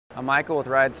I'm Michael with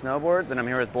Ride Snowboards, and I'm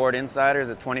here with Board Insiders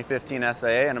at 2015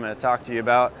 SIA, and I'm going to talk to you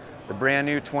about the brand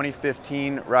new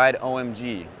 2015 Ride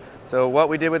OMG. So what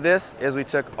we did with this is we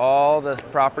took all the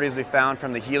properties we found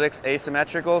from the Helix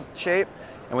asymmetrical shape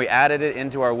and we added it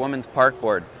into our women's park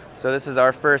board. So this is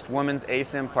our first women's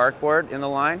asym park board in the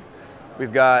line.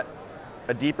 We've got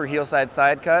a deeper heel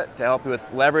side cut to help you with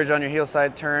leverage on your heel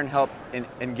side turn, help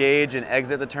engage and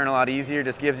exit the turn a lot easier.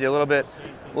 Just gives you a little bit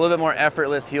more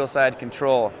effortless heel side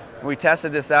control. And we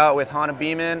tested this out with Hannah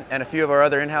Beeman and a few of our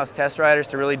other in-house test riders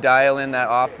to really dial in that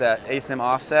asym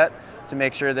offset to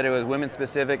make sure that it was women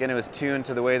specific and it was tuned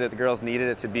to the way that the girls needed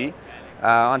it to be.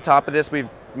 On top of this, we've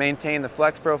maintained the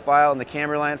flex profile and the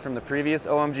camber line from the previous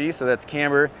OMG, so that's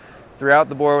camber throughout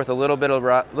the board with a little bit of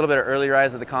early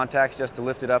rise of the contacts just to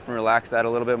lift it up and relax that a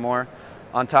little bit more.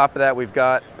 On top of that, we've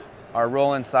got our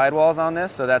roll-in sidewalls on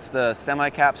this, so that's the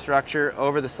semi-cap structure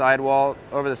over the sidewall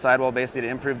basically to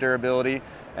improve durability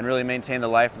and really maintain the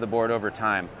life of the board over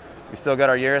time. We still got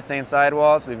our urethane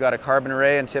sidewalls, we've got a carbon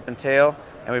array and tip and tail,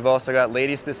 and we've also got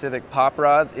lady-specific pop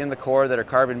rods in the core that are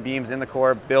carbon beams in the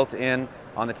core built in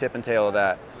on the tip and tail of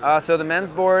that. So the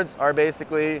men's boards are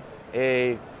basically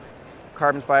a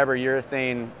carbon fiber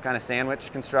urethane kind of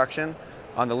sandwich construction.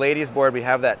 On the ladies board we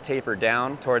have that taper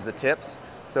down towards the tips,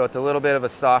 so it's a little bit of a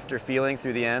softer feeling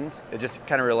through the end. It just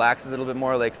kind of relaxes a little bit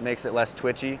more, like makes it less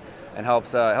twitchy and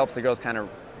helps the girls kind of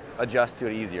adjust to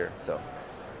it easier. So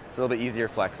it's a little bit easier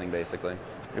flexing basically.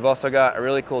 We've also got a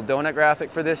really cool donut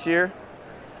graphic for this year,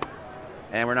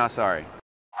 and we're not sorry.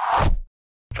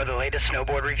 For the latest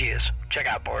snowboard reviews, check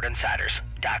out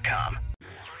boardinsiders.com.